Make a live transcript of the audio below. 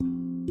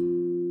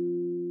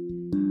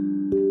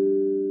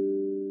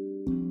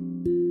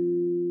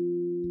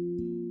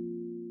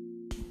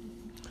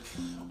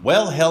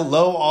Well,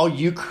 hello, all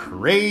you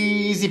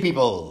crazy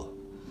people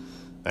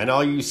and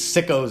all you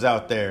sickos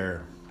out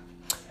there.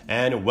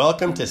 And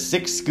welcome to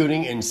Six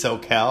Scooting in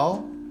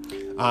SoCal.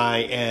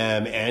 I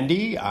am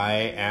Andy. I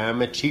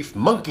am a chief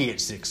monkey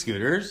at Six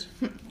Scooters.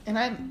 And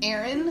I'm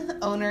Erin,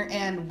 owner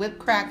and whip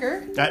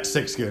cracker. At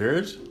Six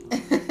Scooters.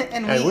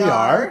 and we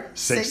are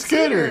Six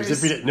Scooters,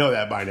 if you didn't know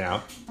that by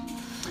now.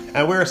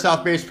 And we're a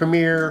South Bay's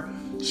premier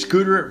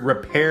scooter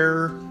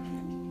repair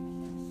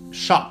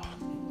shop.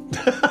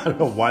 I don't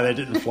know why that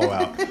didn't flow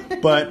out.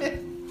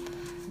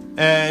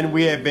 And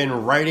we have been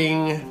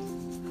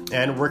writing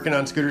and working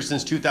on scooters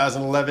since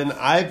 2011.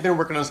 I've been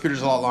working on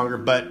scooters a lot longer,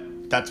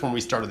 but that's when we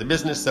started the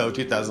business, so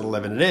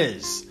 2011 it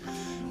is.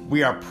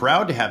 We are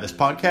proud to have this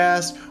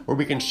podcast where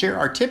we can share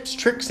our tips,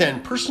 tricks,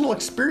 and personal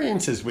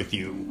experiences with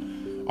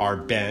you, our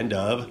band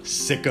of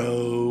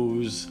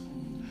sickos.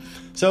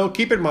 So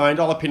keep in mind,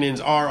 all opinions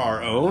are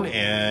our own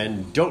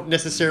and don't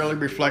necessarily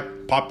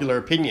reflect popular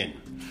opinion.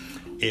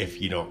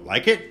 If you don't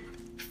like it,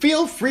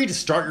 feel free to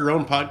start your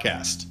own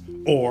podcast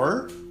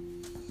or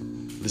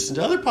listen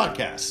to other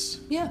podcasts.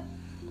 Yeah.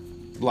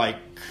 Like,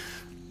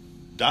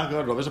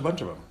 there's a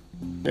bunch of them.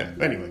 Yeah,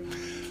 anyway.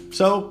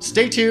 So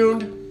stay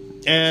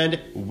tuned and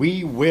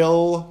we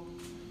will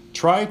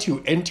try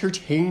to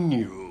entertain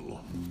you.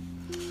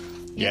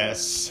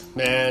 Yes.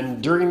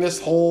 And during this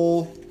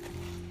whole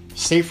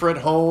safer at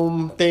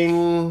home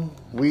thing,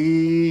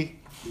 we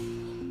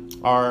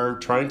are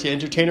trying to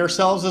entertain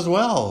ourselves as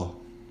well.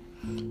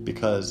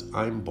 Because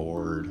I'm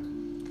bored.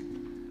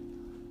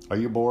 Are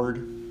you bored?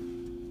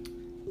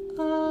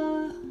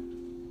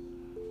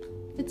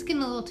 It's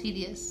getting a little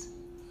tedious.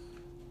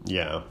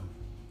 Yeah.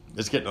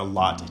 It's getting a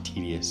lot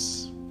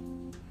tedious.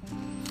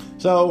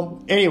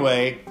 So,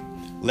 anyway,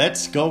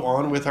 let's go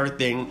on with our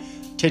thing.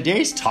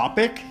 Today's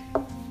topic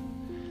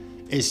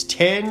is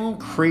 10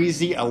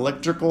 crazy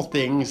electrical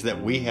things that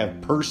we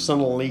have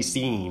personally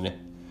seen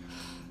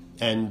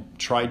and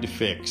tried to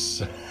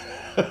fix.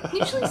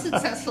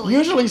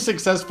 Usually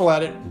successful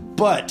at it,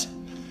 but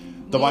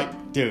the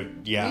bike,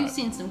 dude, yeah. We've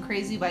seen some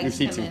crazy bikes We've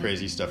seen some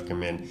crazy stuff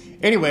come in.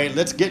 Anyway,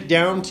 let's get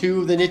down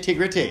to the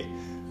nitty-gritty.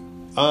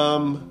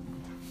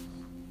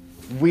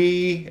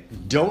 We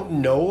don't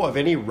know of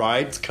any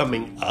rides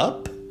coming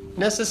up,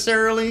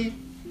 necessarily.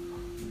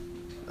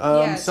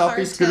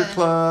 Southeast Scooter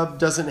Club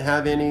doesn't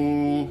have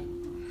any.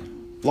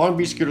 Long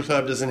Beach Scooter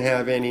Club doesn't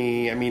have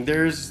any. I mean,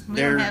 we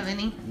don't have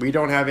any. We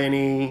don't have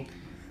any.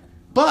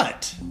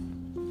 But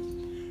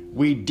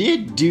we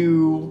did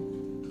do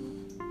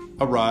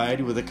a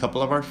ride with a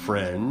couple of our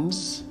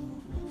friends.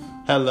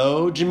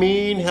 Hello,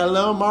 Jameen.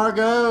 Hello,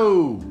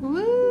 Margot.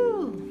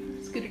 Woo!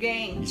 Scooter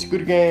gang.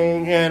 Scooter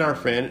gang. And our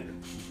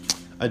friend,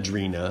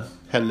 Adrena.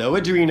 Hello,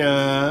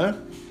 Adrena.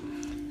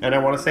 And I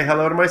want to say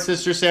hello to my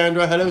sister,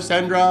 Sandra. Hello,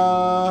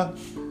 Sandra.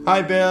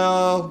 Hi,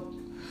 Bill.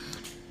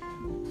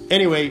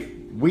 Anyway,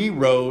 we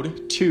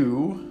rode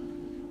to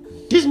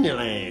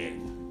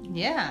Disneyland.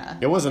 Yeah.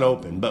 It wasn't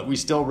open, but we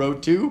still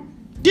rode to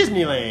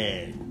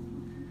Disneyland.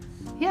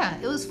 Yeah,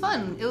 it was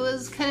fun. It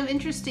was kind of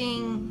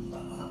interesting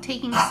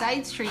taking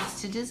side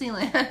streets to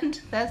Disneyland.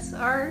 That's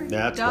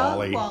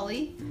dog,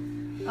 Wally.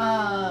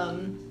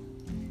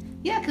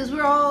 Yeah, because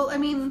we're all,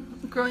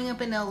 growing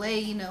up in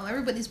LA,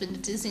 everybody's been to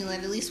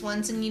Disneyland at least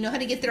once, and you know how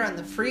to get there on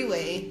the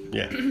freeway.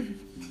 Yeah.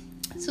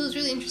 So it was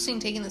really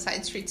interesting taking the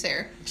side streets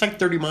there. It's like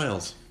 30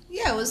 miles.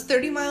 Yeah, it was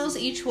 30 miles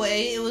each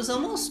way. It was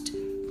almost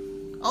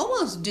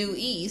due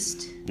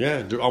east.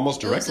 Yeah,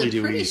 almost directly due east.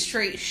 It was a pretty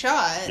straight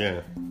shot.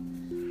 Yeah.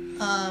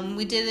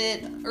 We did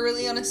it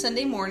early on a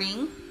Sunday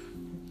morning,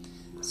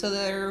 so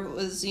there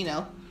was,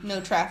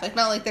 no traffic.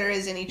 Not like there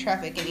is any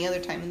traffic any other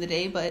time in the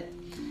day, but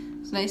it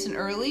was nice and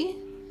early.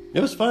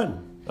 It was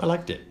fun. I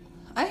liked it.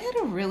 I had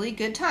a really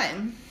good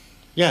time.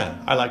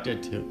 Yeah, I liked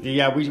it too.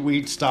 Yeah,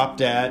 we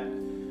stopped at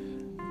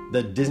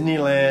the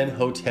Disneyland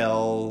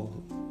Hotel,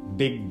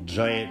 big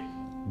giant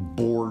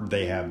board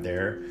they have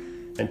there,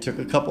 and took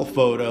a couple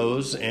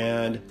photos,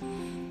 and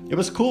it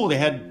was cool. They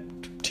had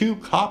 2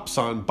 cops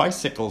on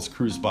bicycles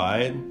cruise by,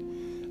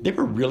 and they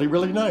were really,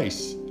 really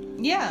nice.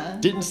 Yeah.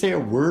 Didn't say a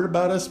word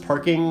about us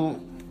parking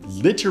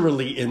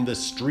literally in the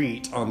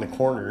street on the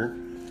corner.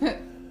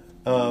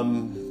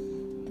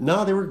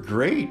 No, they were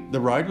great. The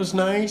ride was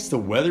nice. The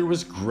weather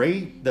was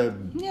great. It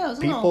was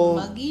a little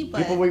muggy, but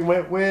people we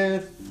went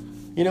with,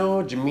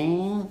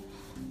 Jameen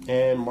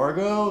and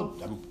Margot,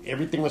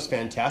 everything was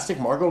fantastic.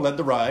 Margot led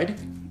the ride.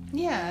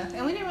 Yeah,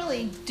 and we didn't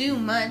really do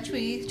much.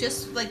 We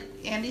just, like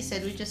Andy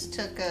said, we just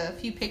took a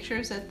few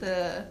pictures at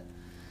the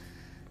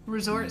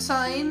resort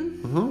sign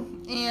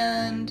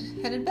and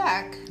headed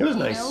back. It was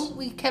nice.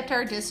 We kept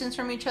our distance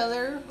from each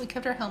other. We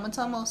kept our helmets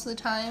on most of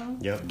the time.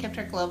 Yep. Kept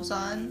our gloves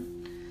on.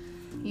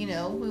 We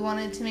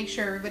wanted to make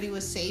sure everybody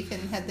was safe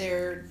and had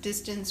their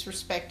distance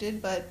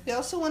respected, but we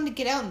also wanted to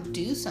get out and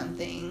do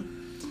something.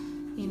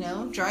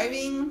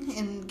 Driving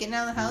and getting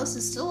out of the house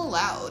is still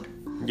allowed.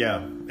 Yeah,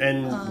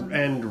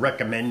 and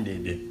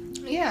recommended.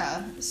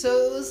 Yeah, so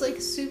it was like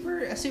a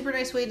super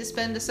nice way to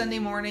spend a Sunday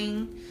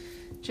morning,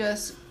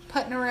 just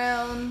putting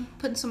around,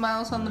 putting some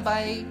miles on the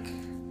bike,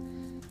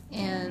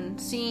 and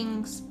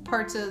seeing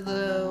parts of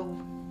the,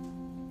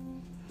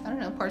 I don't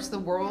know, parts of the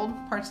world,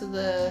 parts of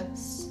the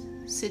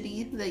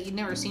city that you'd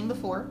never seen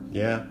before.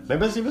 Yeah,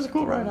 maybe it was a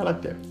cool ride. I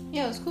liked it.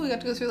 Yeah, it was cool. We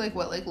got to go through like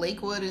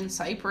Lakewood and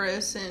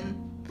Cypress and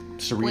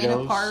Cerritos.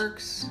 Buena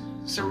Parks,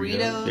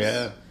 Cerritos.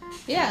 Yeah.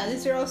 Yeah,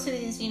 these are all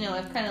cities,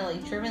 I've kind of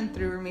like driven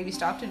through or maybe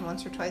stopped in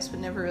once or twice, but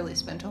never really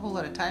spent a whole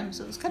lot of time,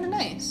 so it was kind of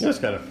nice. It was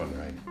kind of a fun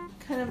ride.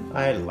 Kind of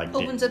I liked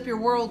opens up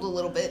your world a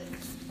little bit.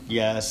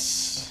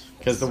 Yes,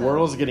 because the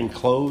world is getting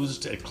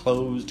closed.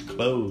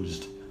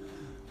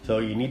 So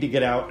you need to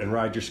get out and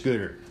ride your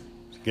scooter.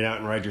 Get out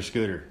and ride your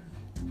scooter.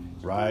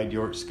 Ride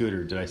your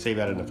scooter. Did I say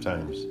that enough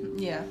times?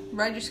 Yeah,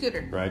 ride your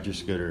scooter. Ride your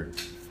scooter.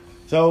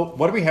 So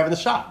what do we have in the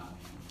shop?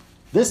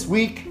 This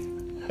week...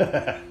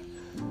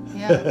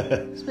 Yeah,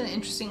 it's been an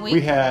interesting week.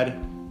 We had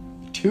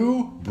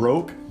 2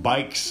 broke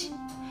bikes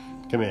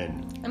come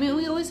in. I mean,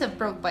 we always have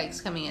broke bikes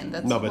coming in.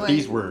 That's But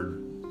these were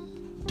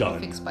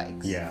done. Fixed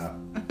bikes. Yeah.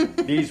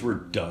 These were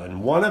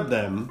done. One of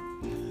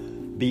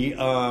them, the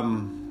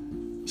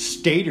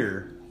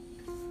stator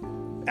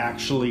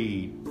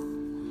actually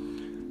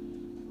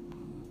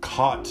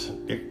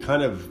it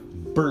kind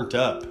of burnt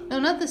up. No,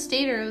 not the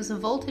stator. It was a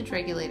voltage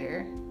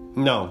regulator.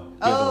 No.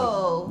 The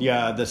other one.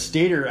 Yeah, the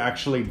stator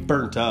actually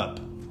burnt up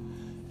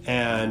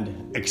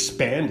and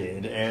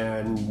expanded,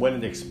 and when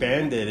it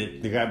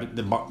expanded,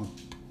 the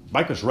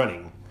bike was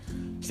running.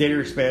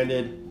 Stator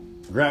expanded,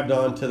 grabbed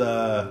onto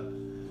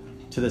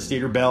the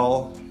stator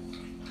bell,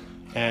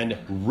 and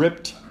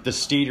ripped the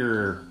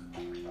stator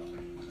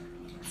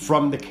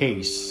from the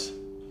case,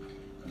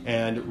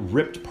 and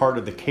ripped part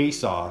of the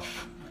case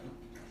off.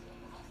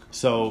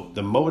 So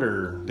the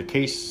motor, the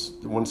case,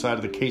 one side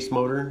of the case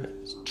motor,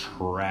 is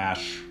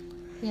trash.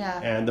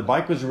 Yeah. And the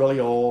bike was really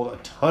old, a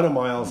ton of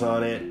miles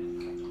on it.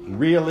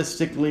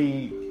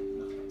 Realistically,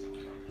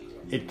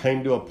 it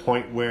came to a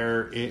point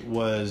where it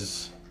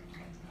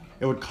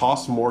would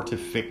cost more to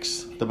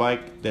fix the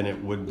bike than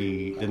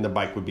the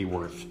bike would be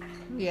worth.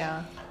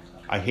 Yeah.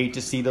 I hate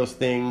to see those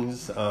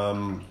things.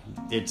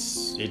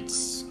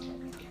 It's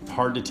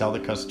hard to tell the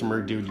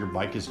customer, dude, your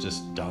bike is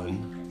just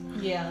done.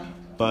 Yeah.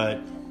 But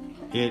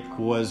it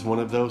was one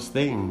of those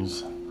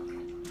things.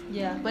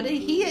 Yeah, but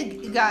he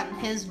had gotten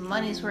his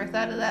money's worth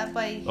out of that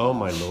bike. Oh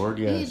my lord,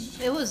 yes.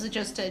 It was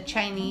just a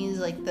Chinese,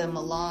 like the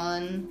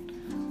Milan,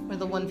 or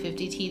the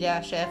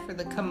 150T-F, or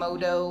the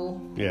Komodo.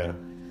 Yeah.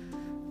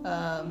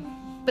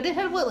 But it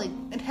had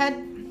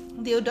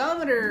the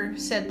odometer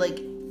said like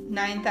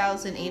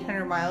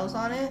 9,800 miles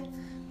on it,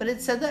 but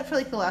it said that for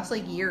like the last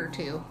like year or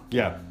two.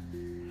 Yeah.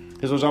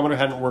 His odometer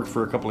hadn't worked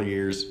for a couple of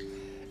years.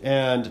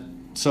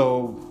 And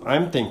so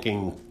I'm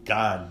thinking,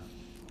 God.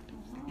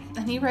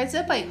 And he rides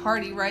that bike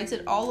hard. He rides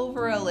it all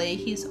over LA.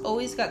 He's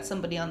always got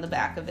somebody on the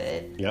back of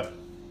it. Yep.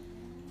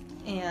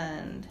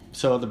 And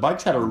so the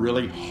bike's had a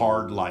really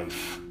hard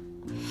life.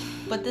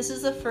 But this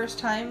is the first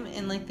time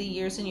in like the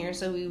years and years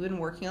that we've been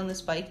working on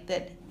this bike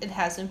that it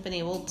hasn't been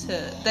able to,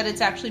 that it's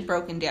actually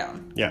broken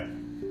down. Yeah.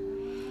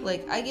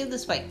 Like, I give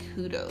this bike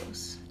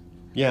kudos.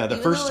 Yeah, the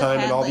Even first time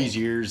in all like, these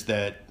years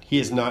that he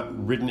has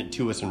not ridden it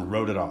to us and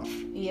rode it off.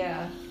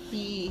 Yeah.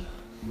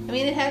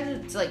 It had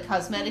its like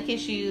cosmetic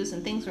issues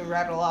and things would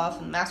rattle off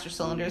and master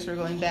cylinders were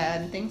going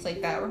bad and things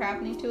like that were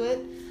happening to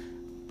it.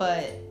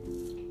 But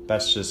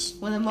that's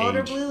just when the motor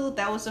age. blew,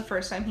 that was the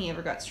first time he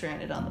ever got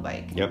stranded on the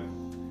bike. Yep.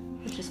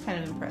 Which is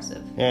kind of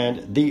impressive.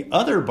 And the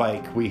other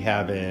bike we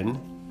have in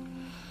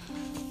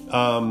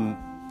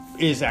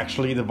is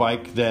actually the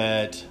bike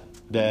that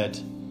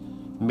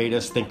made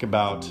us think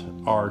about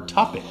our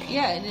topic.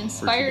 Yeah, it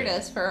inspired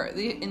us for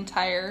the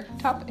entire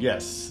topic.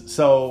 Yes.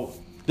 So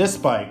this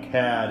bike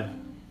had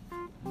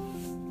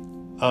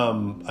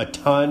a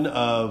ton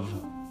of,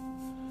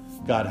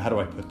 God, how do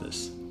I put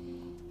this?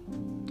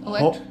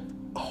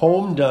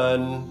 Home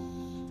done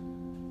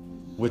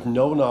with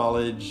no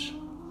knowledge,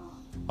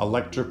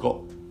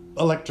 electrical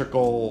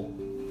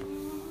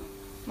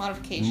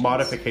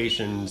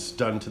modifications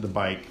done to the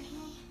bike.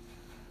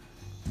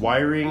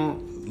 Wiring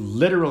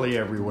literally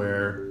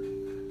everywhere.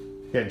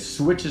 He had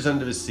switches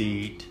under the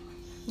seat.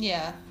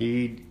 Yeah.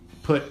 He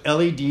put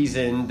LEDs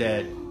in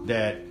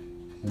that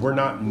were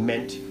not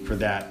meant for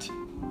that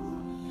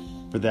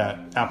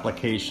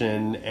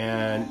application,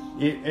 and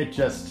it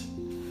just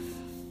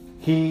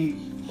he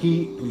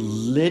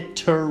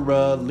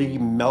literally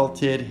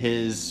melted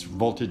his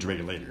voltage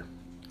regulator.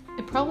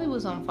 It probably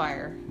was on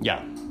fire.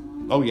 Yeah.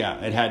 Oh yeah,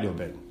 it had to have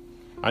been.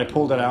 I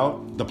pulled it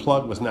out. The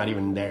plug was not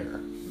even there.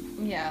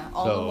 Yeah,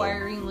 all the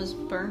wiring was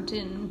burnt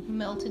and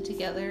melted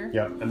together.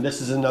 Yeah, and this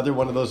is another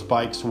one of those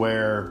bikes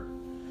where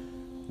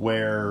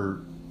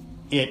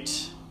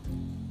it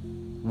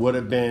would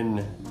have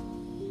been.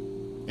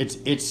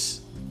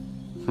 It's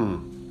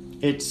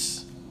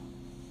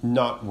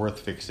not worth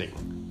fixing.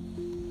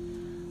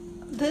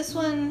 This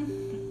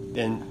one.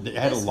 And it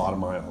had a lot of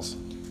miles.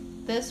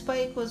 This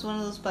bike was one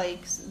of those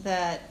bikes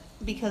that,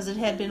 because it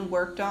had been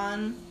worked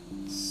on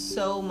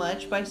so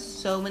much by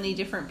so many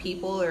different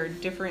people or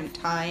different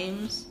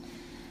times,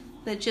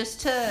 that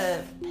just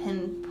to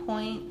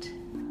pinpoint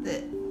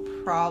the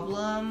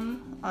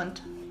problem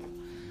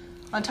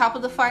on top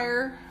of the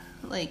fire,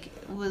 like,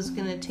 was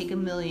gonna take a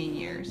million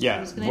years. Yeah.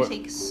 It was gonna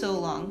take so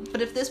long.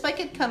 But if this bike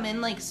had come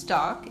in like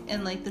stock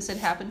and like this had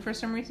happened for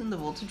some reason, the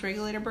voltage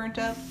regulator burnt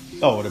up.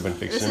 Oh, it would have been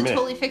fixed This in a is minute.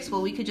 totally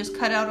fixable. We could just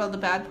cut out all the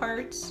bad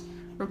parts,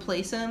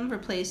 replace them,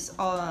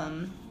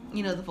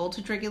 the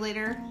voltage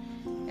regulator,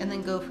 and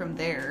then go from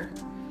there.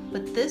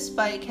 But this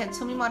bike had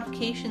so many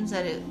modifications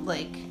that it,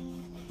 like,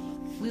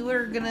 we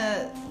were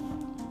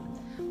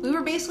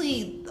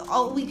basically,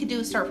 all we could do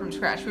was start from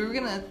scratch. We were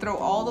gonna throw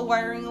all the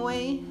wiring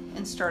away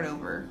and start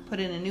over. Put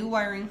in a new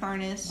wiring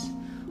harness,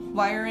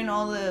 wire in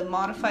all the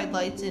modified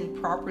lights in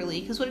properly.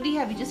 Because what did he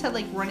have? He just had,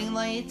 like, running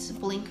lights,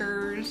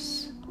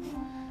 blinkers,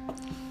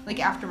 like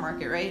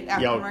aftermarket, right?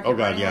 Aftermarket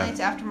running lights,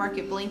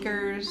 aftermarket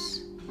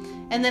blinkers.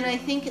 And then I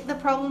think the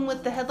problem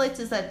with the headlights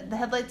is that the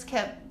headlights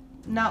kept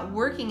not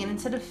working, and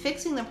instead of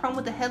fixing the problem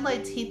with the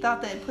headlights, he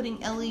thought that putting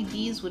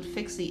LEDs would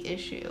fix the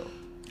issue.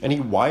 And he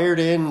wired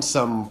in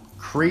some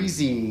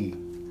crazy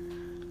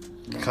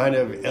kind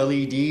of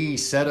LED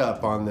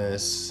setup on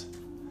this.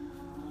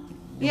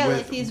 Yeah,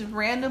 like these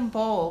random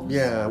bulbs.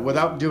 Yeah,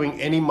 without doing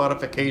any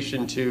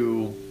modification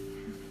to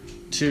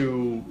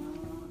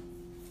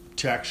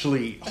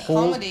actually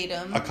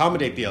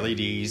accommodate the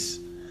LEDs.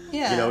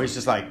 Yeah. You know, he's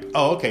just like,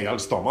 oh, okay, I'll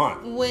just throw them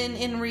on. When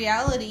in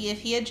reality, if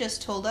he had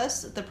just told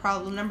us the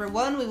problem, number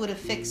one, we would have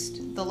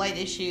fixed the light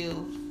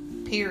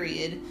issue,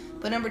 period.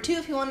 But number two,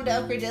 if he wanted to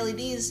upgrade to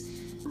LEDs,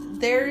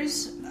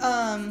 there's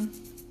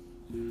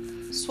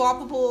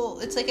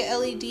swappable, it's like a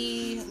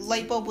LED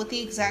light bulb with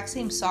the exact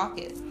same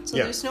socket. So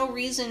there's no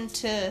reason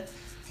to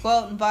go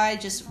out and buy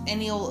just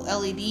any old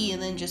LED and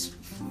then just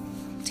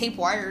tape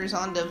wires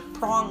onto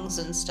prongs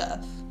and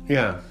stuff.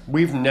 Yeah,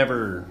 we've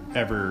never,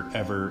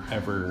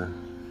 ever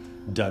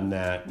done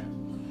that.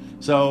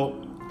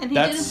 So and he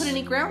didn't put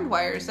any ground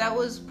wires. That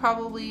was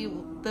probably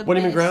the what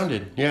do you mean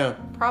grounded? Yeah.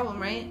 Problem,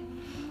 right?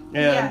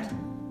 And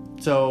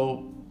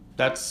so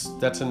that's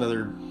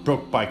another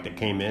broke bike that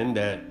came in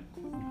that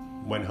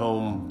went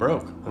home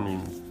broke. I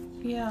mean,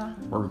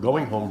 we're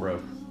going home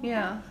broke.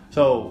 Yeah.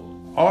 So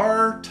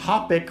our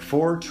topic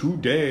for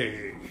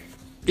today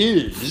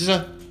is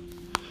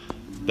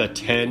the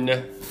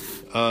 10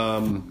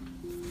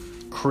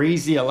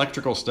 crazy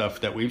electrical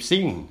stuff that we've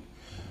seen.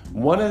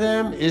 One of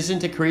them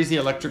isn't a crazy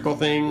electrical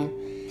thing.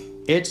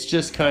 It's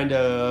just kind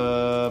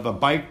of a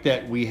bike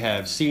that we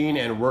have seen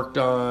and worked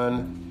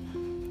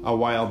on a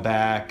while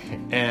back,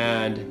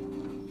 and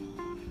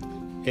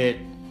it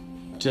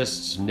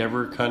just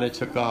never kind of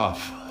took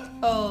off.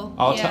 Oh,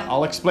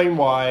 I'll explain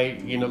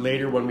why,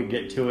 later when we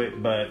get to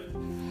it, but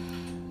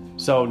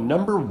so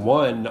number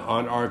one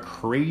on our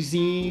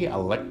crazy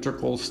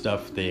electrical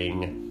stuff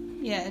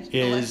thing is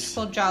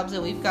electrical jobs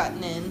that we've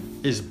gotten in.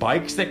 Is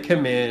bikes that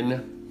come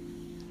in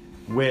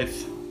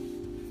with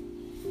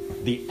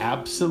the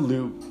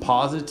absolute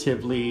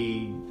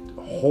positively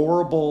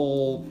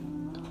horrible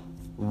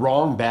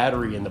wrong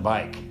battery in the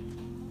bike.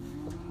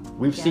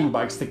 We've seen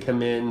bikes that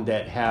come in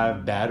that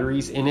have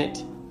batteries in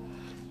it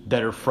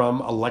that are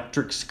from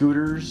electric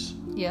scooters.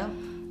 Yeah.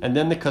 And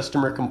then the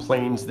customer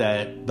complains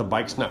that the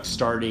bike's not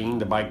starting,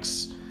 the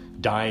bike's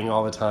dying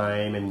all the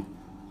time and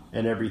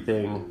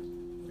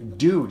everything.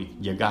 Dude,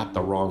 you got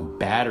the wrong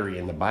battery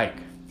in the bike.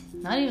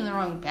 Not even the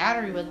wrong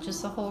battery, but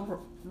just the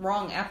whole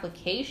wrong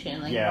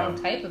application, like the wrong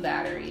type of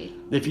battery.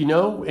 If you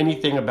know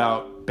anything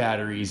about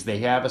batteries, they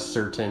have a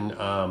certain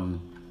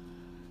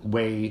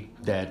way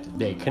that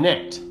they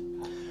connect.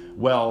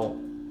 Well,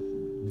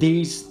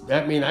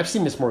 I've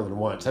seen this more than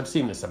once. I've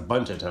seen this a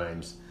bunch of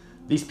times.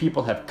 These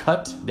people have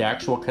cut the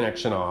actual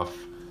connection off,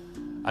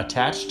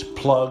 attached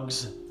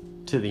plugs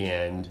to the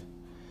end,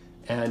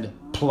 and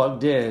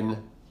plugged in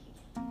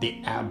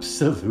the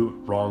absolute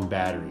wrong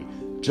battery.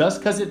 Just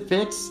because it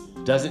fits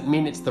doesn't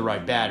mean it's the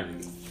right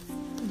battery.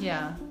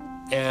 Yeah.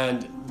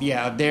 And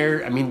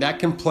that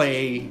can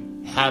play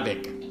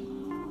havoc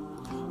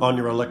on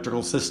your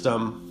electrical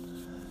system,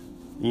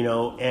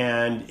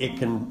 and it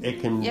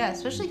can. Yeah,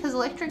 especially because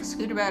electric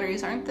scooter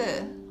batteries aren't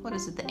the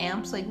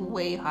amps like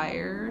way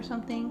higher or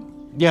something?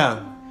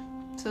 Yeah.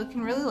 So it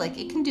can really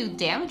it can do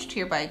damage to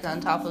your bike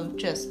on top of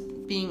just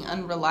being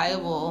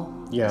unreliable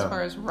as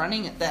far as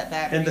running at that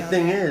battery. And the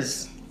thing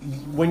is,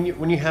 when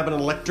you have an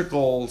electric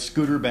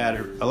scooter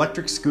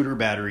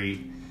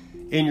battery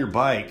in your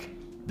bike,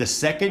 the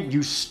second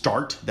you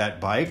start that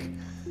bike,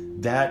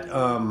 that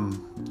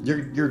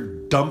you're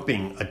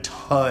dumping a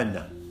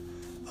ton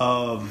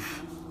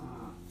of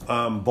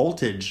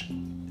voltage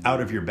out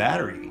of your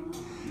battery,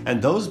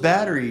 and those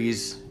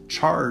batteries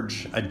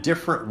charge a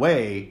different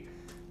way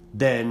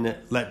than,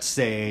 let's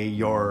say,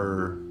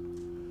 your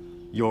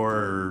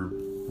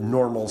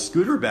normal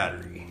scooter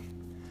battery.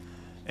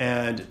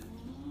 And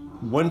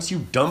once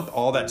you dump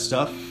all that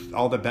stuff,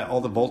 all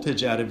the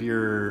voltage out of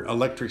your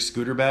electric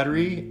scooter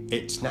battery,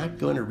 it's not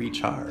going to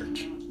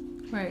recharge.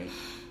 Right.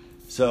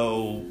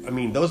 So,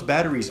 those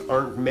batteries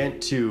aren't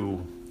meant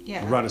to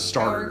run a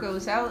starter. Power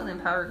goes out and then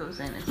power goes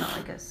in. It's not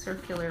like a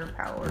circular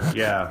power.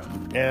 Yeah.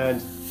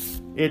 And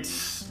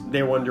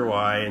they wonder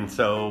why, and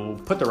so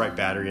put the right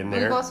battery in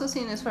there. We've also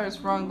seen, as far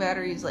as wrong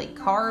batteries, like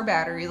car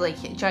batteries, like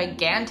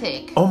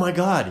gigantic. Oh my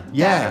God!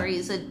 Yeah.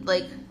 Batteries that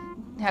like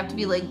have to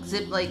be like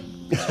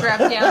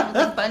strapped down with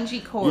like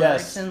bungee cords.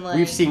 Yes. And like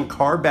We've seen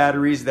car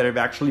batteries that have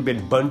actually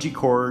been bungee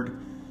cord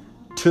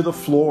to the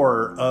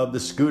floor of the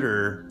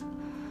scooter,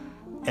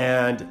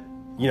 and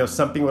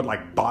something with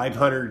like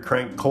 500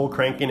 coal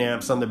cranking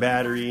amps on the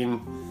battery,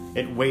 and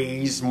it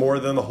weighs more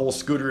than the whole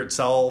scooter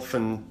itself,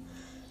 and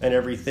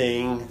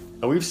everything.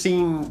 And we've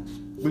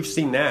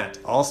seen that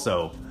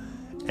also,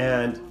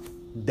 and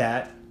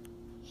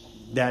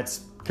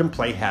that's can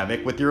play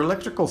havoc with your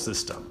electrical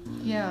system.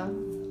 Yeah.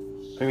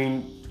 I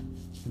mean,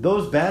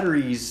 those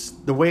batteries,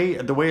 the way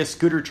a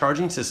scooter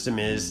charging system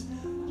is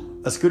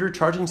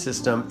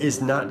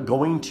not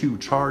going to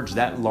charge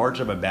that large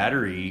of a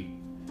battery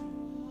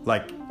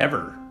like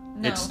ever.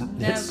 No,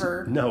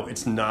 never.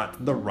 It's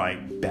not the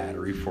right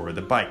battery for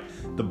the bike.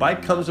 The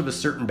bike comes with a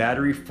certain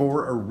battery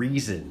for a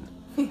reason.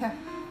 Yeah.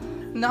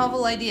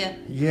 Novel idea.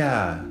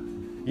 Yeah.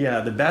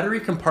 The battery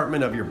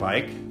compartment of your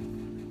bike,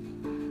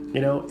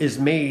 is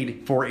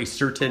made for a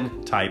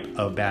certain type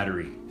of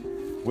battery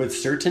with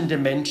certain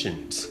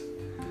dimensions.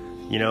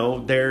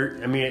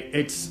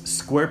 It's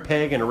square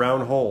peg and a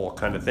round hole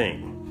kind of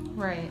thing.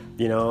 Right.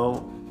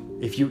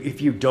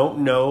 If you don't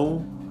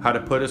know how to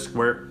put a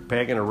square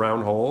peg in a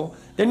round hole,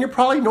 then you're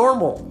probably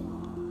normal.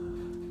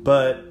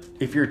 But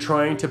if you're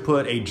trying to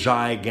put a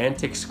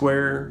gigantic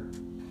square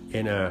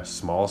in a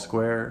small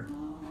square,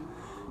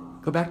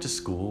 go back to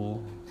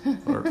school,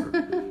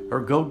 or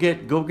go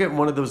get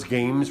one of those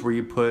games where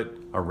you put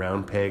a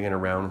round peg in a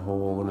round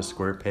hole and a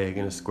square peg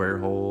in a square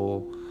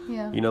hole.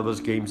 Yeah.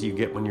 Those games you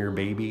get when you're a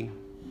baby?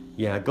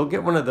 Yeah, go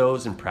get one of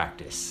those and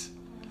practice.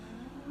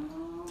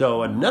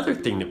 So another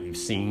thing that we've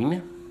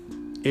seen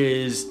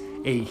is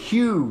a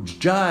huge,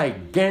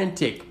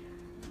 gigantic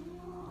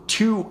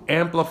 2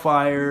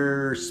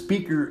 amplifier,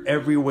 speaker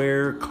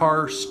everywhere,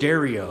 car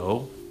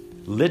stereo,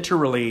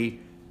 literally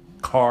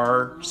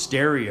car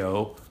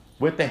stereo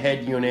with the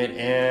head unit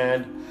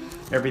and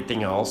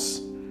everything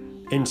else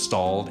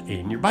installed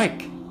in your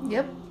bike.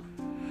 Yep.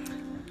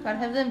 Gotta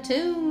have them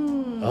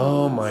too.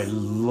 Oh my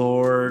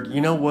Lord.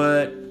 You know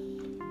what?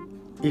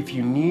 If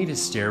you need a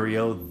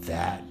stereo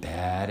that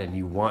bad and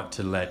you want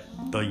to let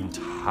the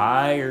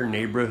entire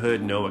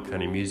neighborhood know what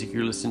kind of music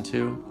you're listening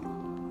to,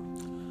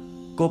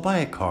 go buy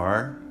a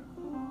car.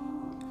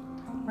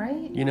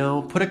 Right?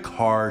 Put a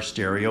car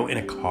stereo in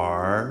a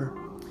car.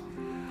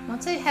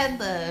 Once I had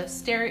the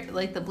stereo,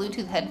 like the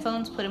Bluetooth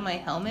headphones put in my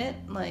helmet,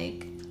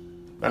 like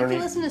you can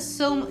listen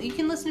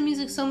to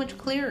music so much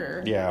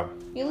clearer. Yeah.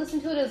 You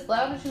listen to it as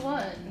loud as you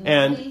want.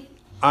 And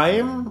I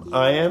am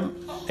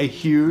a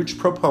huge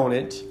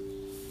proponent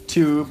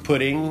to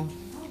putting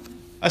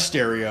a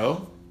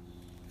stereo,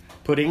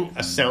 putting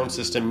a sound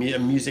system, a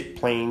music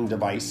playing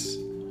device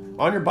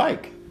on your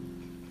bike.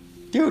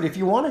 Dude, if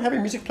you want to have a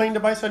music playing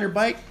device on your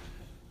bike,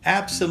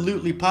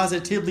 absolutely,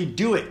 positively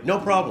do it. No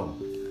problem.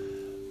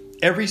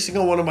 Every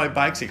single one of my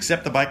bikes,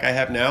 except the bike I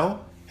have now,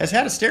 has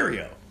had a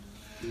stereo.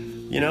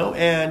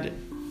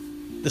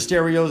 And the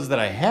stereos that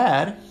I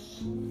had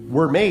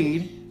were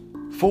made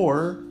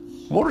for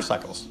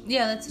motorcycles.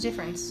 Yeah, that's the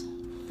difference.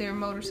 They're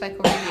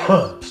motorcycle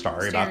radios.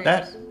 Sorry about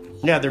that.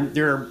 Yeah,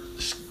 they're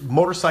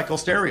motorcycle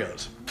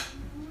stereos.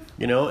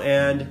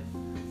 And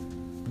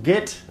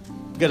get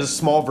a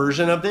small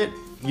version of it.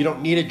 You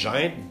don't need a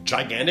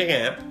gigantic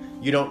amp.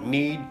 You don't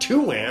need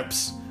 2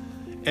 amps.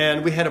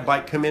 And we had a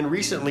bike come in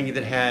recently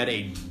that had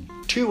a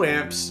 2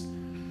 amps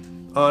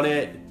on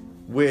it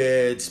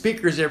with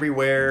speakers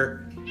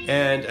everywhere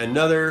and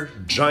another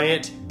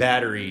giant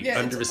battery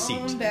under the seat.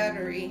 Own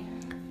battery.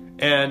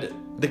 And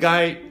the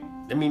guy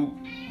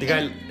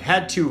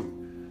had to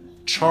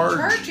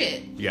charge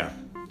it. Yeah.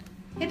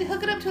 He had to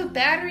hook it up to a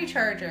battery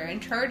charger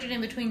and charge it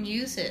in between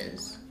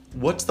uses.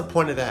 What's the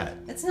point of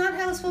that? That's not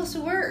how it's supposed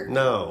to work.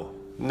 No.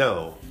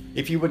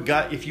 If you would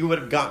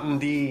have gotten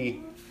the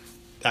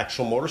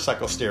actual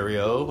motorcycle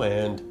stereo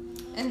and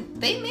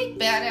they make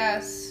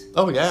badass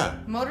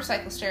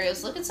motorcycle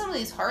stereos. Look at some of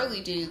these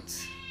Harley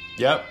dudes.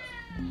 Yep.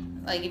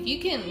 Like if you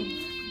can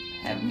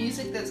have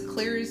music that's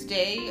clear as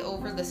day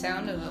over the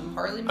sound of a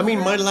Harley motor. I mean,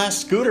 my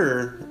last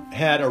scooter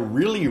had a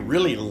really,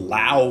 really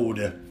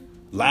loud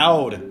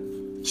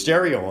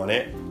stereo on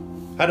it.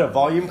 Had a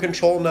volume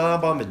control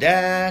knob on the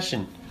dash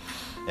and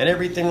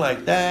everything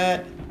like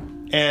that.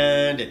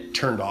 And it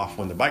turned off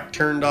when the bike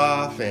turned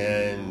off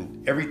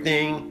and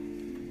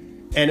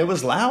everything. And it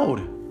was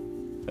loud.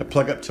 I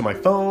plug up to my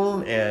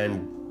phone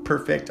and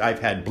perfect. I've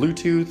had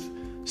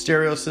Bluetooth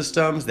stereo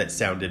systems that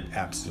sounded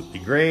absolutely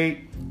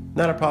great.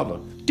 Not a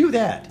problem. Do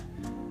that.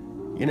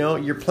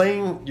 You're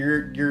playing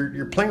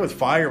with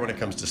fire when it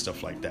comes to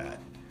stuff like that.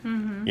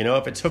 Mm-hmm.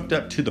 If it's hooked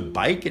up to the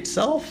bike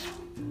itself,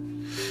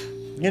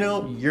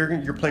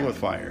 you're playing with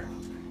fire.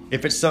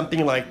 If it's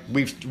something like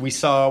we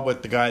saw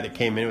with the guy that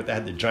came in with that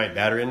had the giant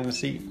battery in the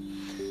seat,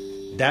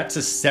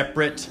 that's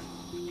separate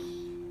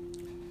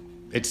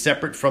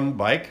from the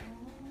bike.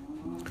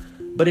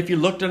 But if you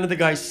looked under the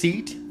guy's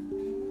seat,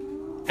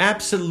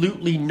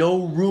 absolutely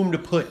no room to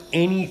put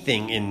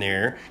anything in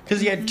there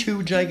because you had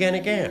 2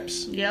 gigantic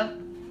amps. Yep.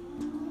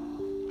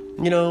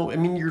 You know, I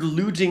mean, you're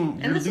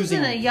losing. And this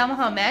isn't a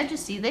Yamaha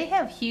Majesty. They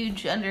have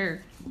huge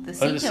under the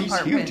seat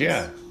compartments. Huge,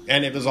 yeah.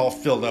 And it was all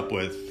filled up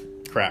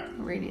with crap.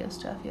 Radio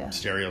stuff, yeah.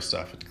 Stereo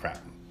stuff with crap.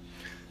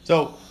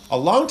 So, a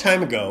long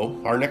time ago,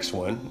 our next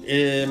one,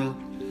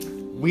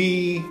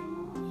 we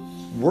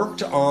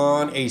worked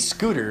on a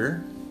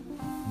scooter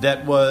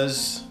that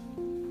was,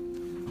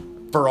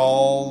 for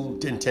all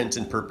intents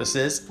and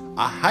purposes,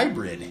 a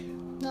hybrid.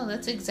 No,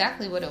 that's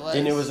exactly what it was.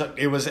 And it was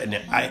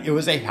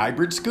a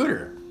hybrid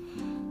scooter.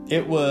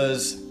 It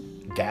was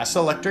gas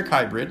electric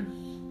hybrid,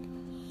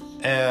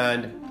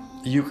 and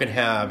you can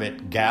have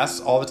it gas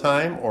all the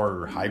time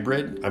or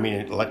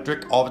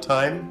electric all the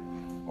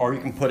time, or you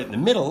can put it in the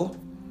middle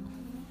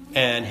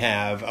and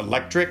have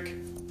electric,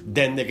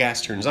 then the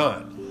gas turns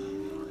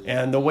on.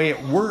 And the way it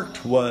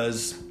worked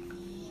was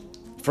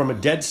from a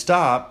dead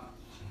stop,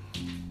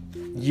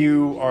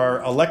 you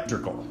are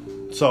electrical.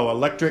 So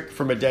electric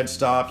from a dead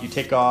stop, you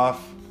take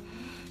off,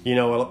 you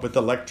know, with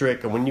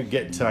electric, and when you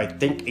get to, I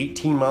think,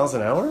 18 miles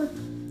an hour?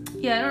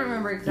 Yeah, I don't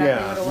remember exactly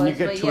what it was. When you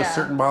get to a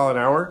certain mile an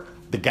hour,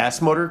 the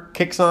gas motor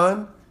kicks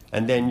on,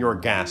 and then you're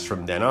gas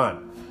from then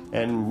on.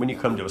 And when you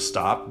come to a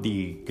stop,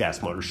 the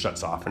gas motor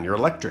shuts off and you're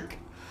electric.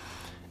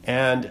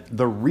 And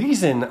the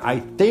reason I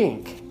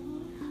think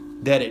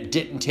that it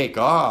didn't take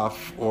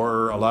off,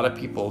 or a lot of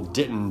people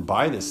didn't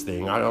buy this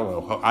thing, I don't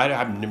know, I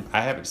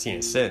haven't seen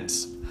it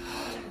since,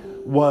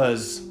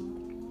 was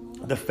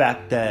the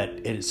fact that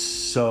it is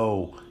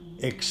so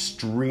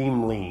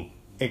extremely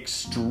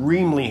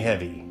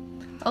heavy.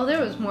 Oh,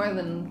 there was more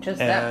than just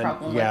that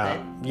problem with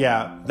it.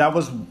 Yeah, that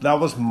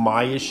was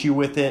my issue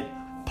with it.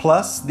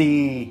 Plus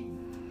the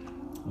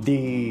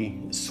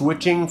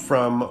switching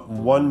from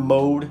one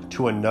mode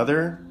to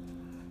another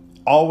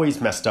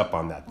always messed up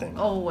on that thing.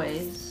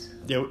 Always.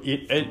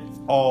 It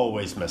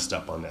always messed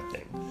up on that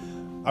thing.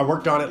 I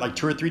worked on it like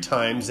 2 or 3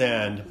 times,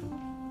 and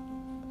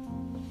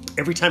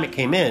every time it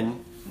came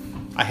in,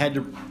 I had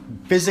to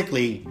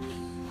physically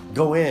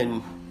go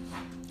in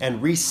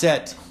and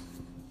reset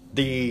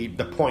the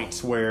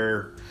points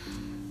where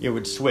it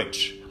would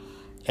switch.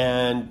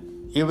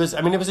 And it was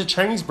a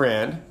Chinese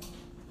brand,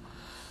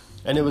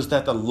 and it was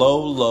at the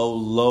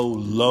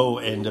low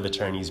end of a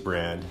Chinese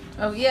brand.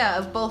 Oh yeah,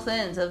 of both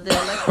ends, of the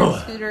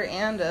electric scooter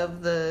and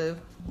of the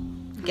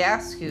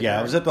gas scooter. Yeah,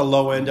 it was at the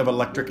low end of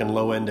electric and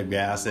low end of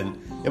gas, and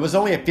it was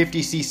only a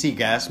 50cc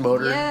gas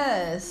motor.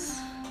 Yes.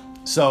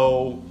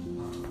 So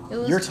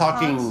you're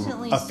talking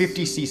constantly a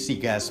 50cc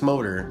gas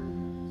motor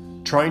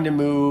trying to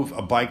move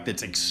a bike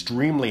that's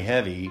extremely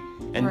heavy,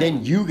 and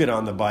then you get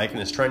on the bike and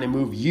it's trying to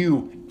move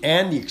you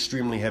and the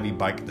extremely heavy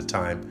bike at the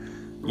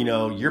time. You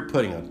know, you're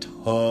putting a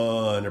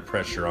ton of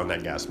pressure on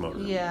that gas motor.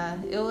 Yeah,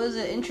 it was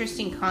an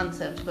interesting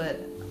concept, but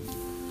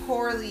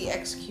poorly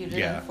executed,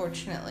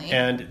 unfortunately.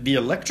 And the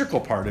electrical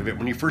part of it,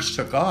 when you first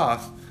took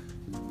off,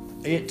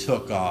 it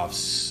took off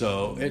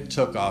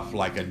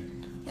like a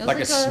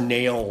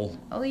snail.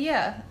 Oh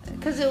yeah,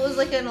 because it was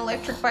like an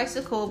electric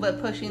bicycle,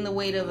 but pushing the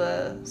weight of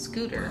a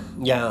scooter.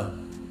 Yeah,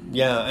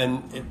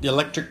 and the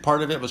electric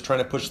part of it was trying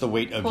to push the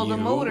weight of the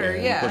motor,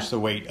 and push the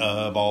weight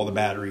of all the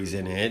batteries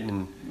in it,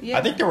 and I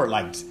think there were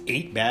like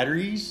 8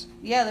 batteries.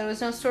 Yeah, there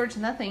was no storage,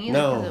 nothing either.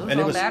 No, it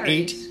was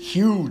batteries. 8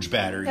 huge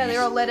batteries. Yeah, they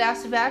were all lead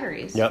acid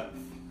batteries. Yep.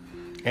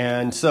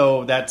 And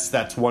so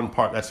that's one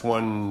part. That's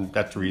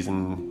the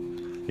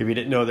reason. If you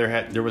didn't know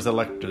there was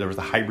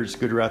a hybrid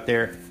scooter out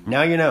there,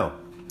 now you know.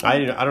 I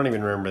don't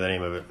even remember the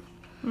name of it.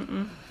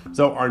 Mm-mm.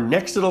 So our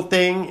next little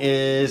thing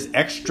is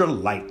extra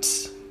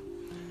lights.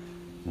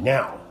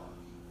 Now,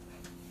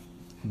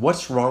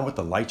 what's wrong with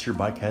the lights your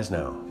bike has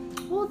now?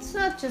 Well, it's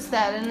not just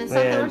that, and it's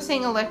not that we're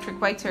saying electric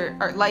bikes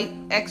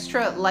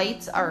extra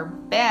lights are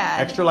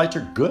bad. Extra lights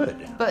are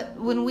good. But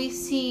when we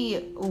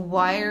see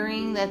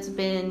wiring that's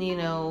been,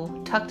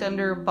 tucked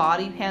under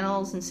body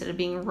panels instead of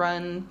being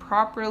run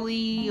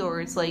properly,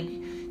 or it's like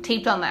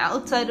taped on the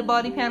outside of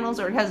body panels,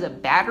 or it has a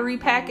battery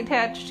pack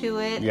attached to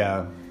it.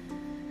 Yeah.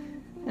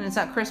 And it's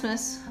not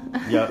Christmas.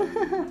 Yeah.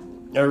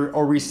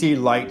 Or we see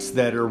lights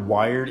that are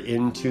wired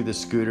into the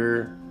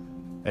scooter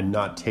and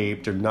not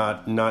taped or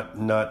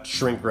not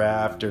shrink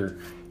wrapped or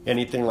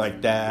anything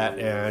like that,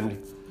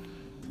 and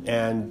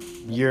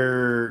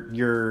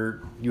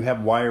you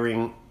have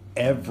wiring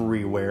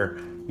everywhere.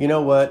 You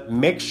know what?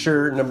 Make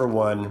sure, number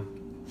one,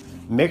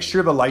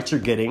 the lights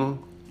you're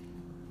getting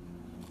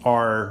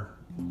are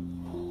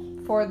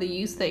for the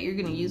use that you're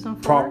going to use them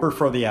for. Proper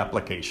for the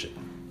application.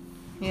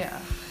 Yeah.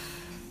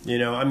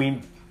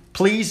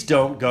 Please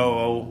don't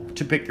go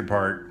to pick your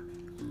part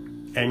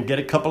and get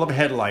a couple of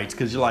headlights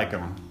because you like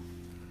them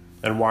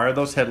and wire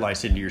those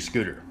headlights into your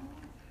scooter.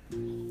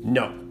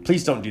 No,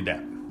 please don't do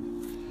that.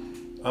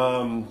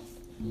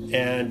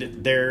 And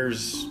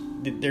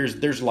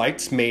there's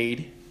lights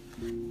made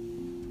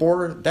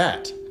for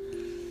that,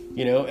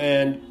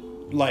 and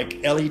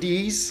like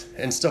LEDs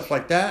and stuff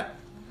like that.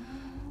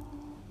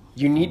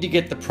 You need to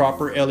get the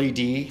proper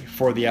LED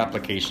for the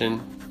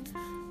application.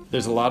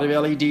 There's a lot of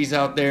LEDs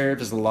out there.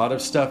 There's a lot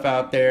of stuff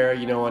out there,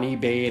 you know, on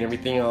eBay and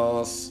everything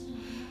else.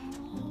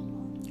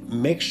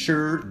 Make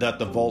sure that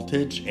the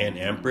voltage and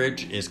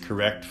amperage is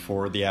correct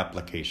for the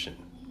application.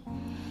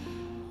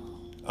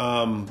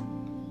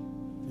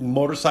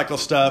 Motorcycle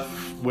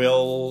stuff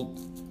will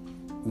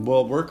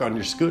work on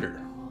your scooter.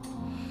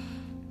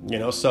 You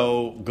know,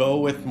 so go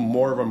with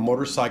more of a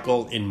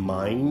motorcycle in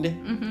mind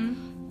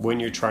when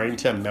you're trying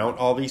to mount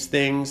all these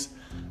things.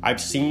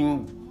 I've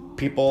seen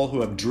people who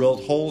have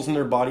drilled holes in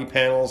their body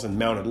panels and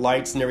mounted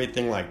lights and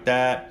everything like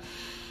that.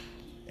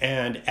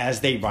 And as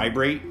they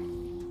vibrate,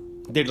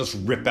 they just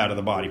rip out of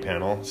the body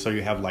panel. So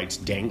you have lights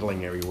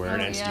dangling everywhere,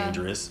 and it's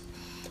dangerous.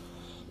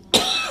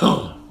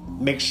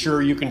 Make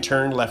sure you can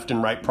turn left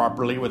and right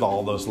properly with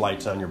all those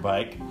lights on your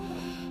bike.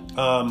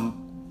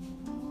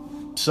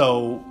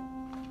 So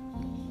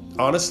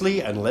honestly,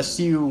 unless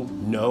you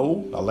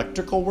know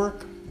electrical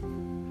work,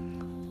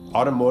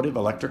 automotive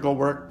electrical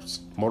work,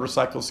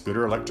 motorcycle,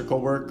 scooter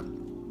electrical work,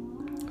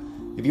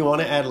 if you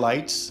want to add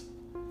lights,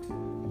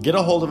 get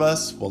a hold of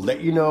us. We'll let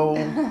you know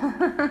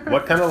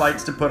what kind of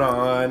lights to put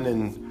on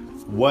and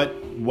what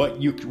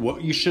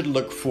you should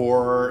look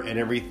for and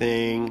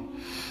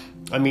everything.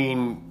 I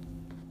mean,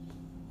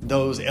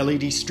 those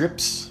LED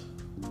strips,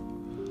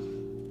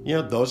 you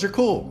know, those are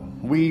cool.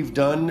 We've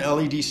done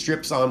LED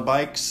strips on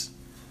bikes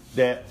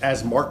that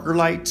as marker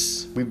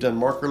lights. We've done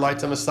marker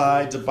lights on the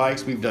sides of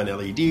bikes. We've done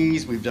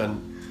LEDs. We've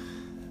done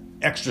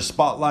extra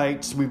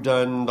spotlights. We've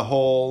done the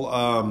whole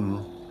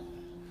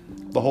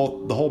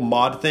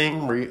mod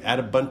thing where you add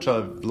a bunch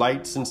of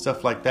lights and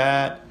stuff like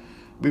that.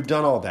 We've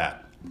done all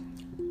that.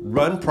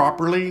 Run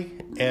properly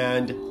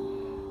and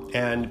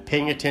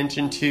paying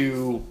attention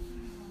to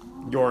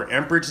your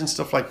amperage and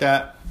stuff like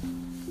that.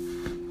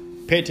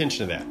 Pay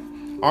attention to that.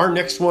 Our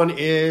next one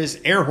is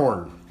air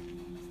horn.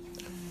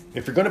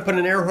 If you're going to put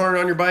an air horn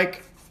on your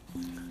bike,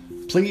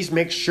 please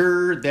make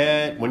sure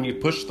that when you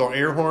push the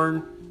air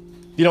horn,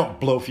 you don't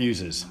blow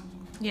fuses.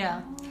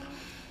 Yeah.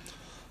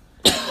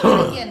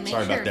 Again, make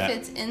Sorry sure about that. it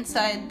fits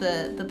inside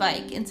the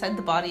bike, inside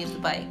the body of the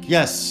bike.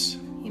 Yes.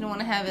 You don't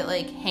want to have it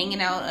like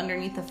hanging out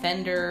underneath the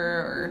fender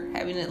or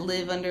having it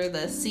live under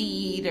the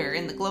seat or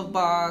in the glove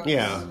box.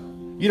 Yeah.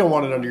 You don't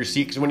want it under your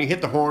seat because when you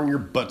hit the horn, your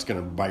butt's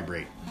going to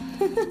vibrate.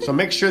 So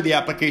make sure the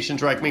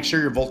application's right. Make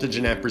sure your voltage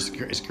and amperage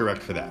is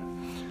correct for that.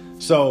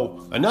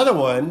 So another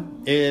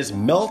one is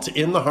melt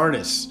in the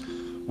harness.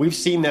 We've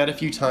seen that a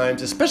few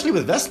times, especially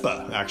with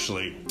Vespa,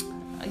 actually.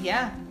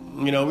 Yeah.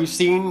 You know, we've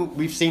seen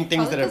things Probably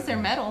that because they're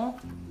metal.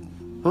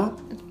 Huh?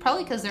 It's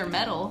probably because they're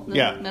metal. The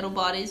Yeah. metal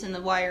bodies and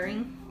the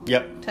wiring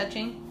Yep.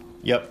 touching.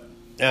 Yep.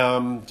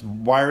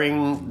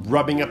 Wiring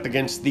rubbing up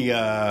against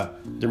their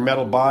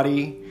metal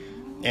body,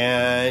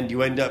 and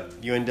you end up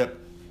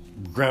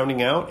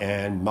grounding out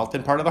and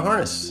melting part of the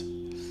harness.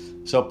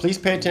 So please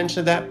pay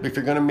attention to that. If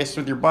you're going to mess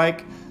with your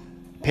bike,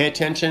 pay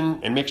attention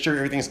and make sure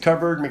everything's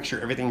covered. Make sure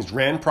everything's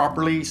ran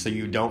properly so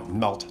you don't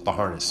melt the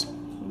harness.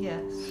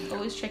 Yes.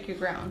 Always check your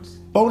grounds.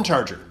 Phone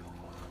charger.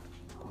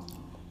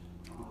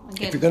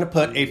 Again, If you're going to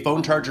put a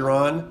phone charger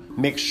on,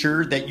 make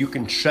sure that you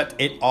can shut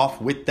it off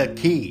with the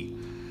key.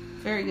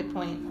 very good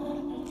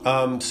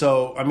point.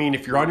 So, I mean,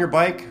 if you're on your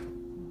bike's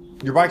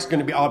going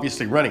to be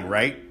obviously running,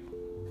 right?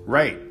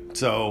 Right.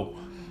 So,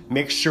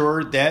 make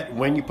sure that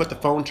when you put the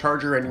phone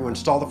charger and you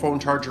install the phone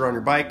charger on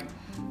your bike,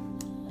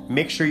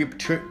 make sure you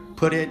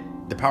put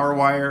the power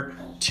wire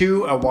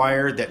to a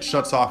wire that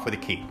shuts off with a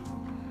key.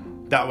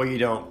 That way you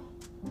don't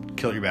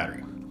kill your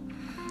battery.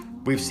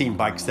 We've seen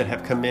bikes that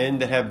have come in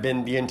that have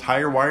been, the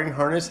entire wiring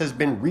harness has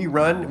been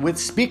rerun with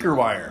speaker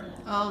wire.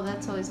 Oh,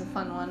 that's always a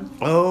fun one.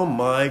 Oh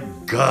my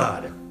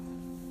God.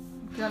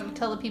 You want to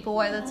tell the people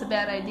why that's a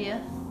bad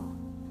idea?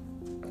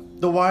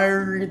 The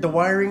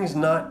wiring's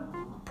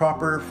not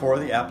proper for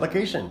the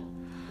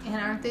application. And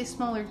aren't they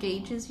smaller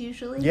gauges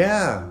usually?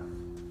 Yeah,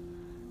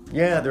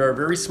 they're a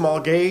very small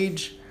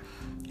gauge,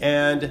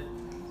 and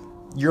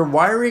your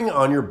wiring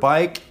on your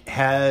bike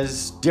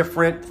has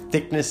different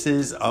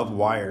thicknesses of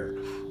wire.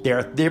 There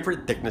are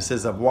different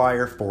thicknesses of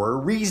wire for a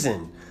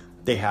reason.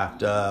 They have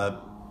to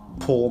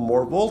pull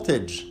more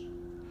voltage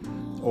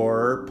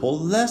or pull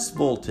less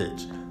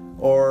voltage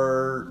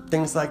or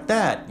things like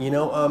that, you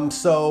know.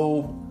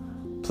 So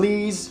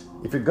please,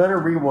 if you're going to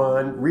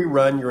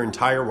rerun your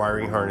entire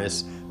wiring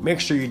harness, make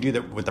sure you do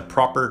that with the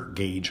proper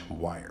gauge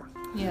wire.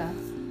 Yeah.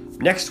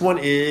 Next one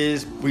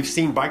is, we've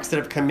seen bikes that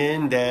have come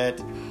in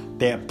that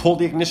they have pulled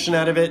the ignition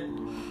out of it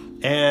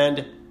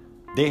and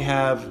they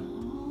have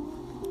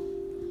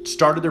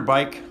started their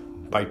bike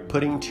by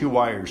putting two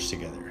wires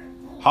together.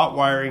 Hot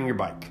wiring your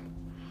bike.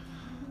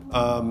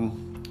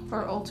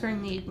 Or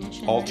altering the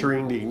ignition.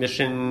 Altering the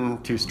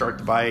ignition to start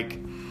the bike.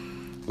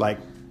 Like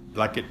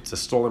it's a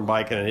stolen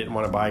bike and I didn't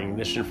want to buy an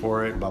ignition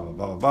for it, blah, blah,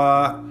 blah,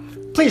 blah, blah.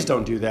 Please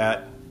don't do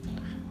that.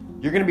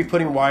 You're going to be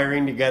putting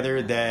wiring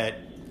together that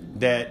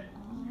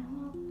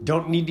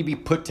don't need to be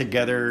put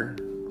together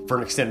for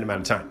an extended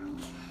amount of time.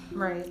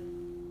 Right.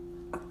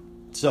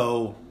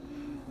 So,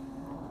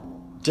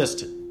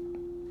 just,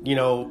 you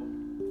know,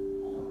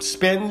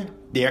 spend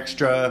the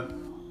extra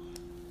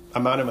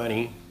amount of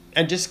money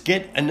and just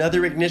get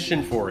another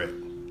ignition for it.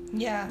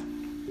 Yeah.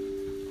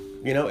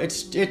 You know,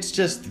 it's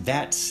just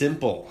that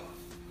simple.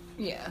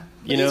 Yeah.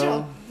 You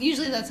know?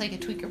 Usually that's like a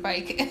tweaker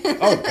bike.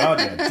 Oh, God,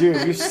 yeah.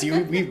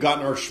 Dude, we've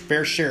gotten our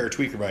fair share of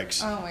tweaker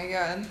bikes. Oh, my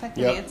God. That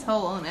could be its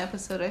whole own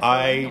episode, I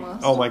feel like,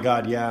 almost. Oh, my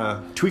God,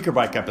 yeah. Tweaker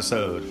bike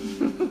episode.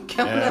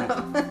 Coming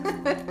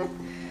up.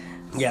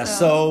 Yeah,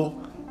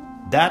 so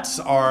that's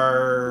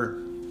our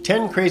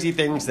 10 crazy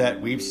things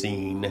that we've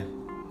seen.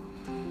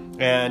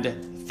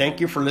 And thank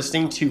you for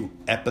listening to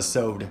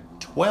episode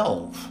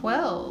 12.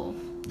 12.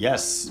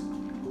 Yes.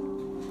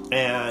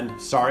 And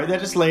sorry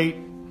that it's late,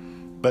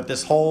 but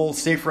this whole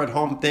safer at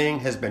home thing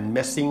has been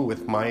messing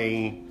with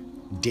my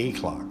day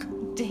clock.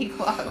 Day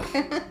clock.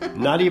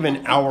 Not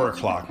even hour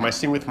clock.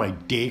 Messing with my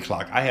day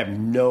clock.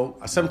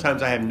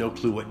 Sometimes I have no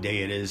clue what day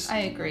it is. I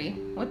agree.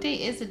 What day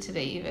is it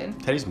today, even?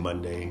 Today's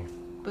Monday.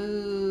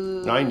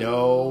 Boo. I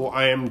know.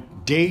 I am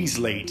days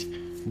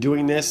late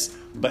doing this,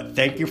 but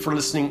thank you for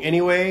listening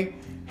anyway.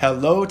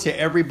 Hello to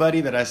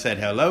everybody that I said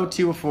hello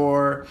to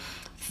before.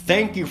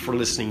 Thank you for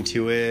listening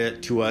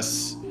to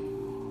us,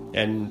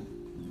 and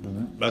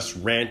us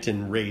rant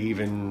and rave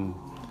and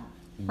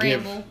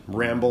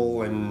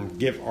ramble and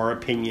give our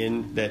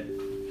opinion that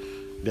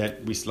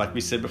we, like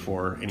we said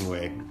before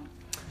anyway.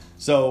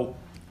 So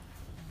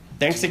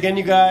thanks again,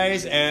 you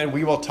guys, and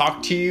we will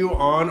talk to you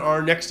on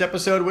our next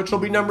episode, which will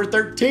be number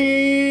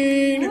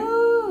 13.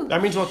 Woo.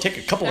 That means we'll take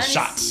a couple of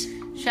shots.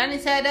 Shiny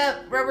side up,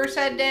 rubber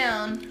side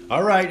down.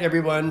 All right,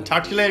 everyone.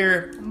 Talk to you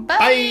later. Bye.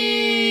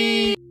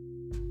 Bye.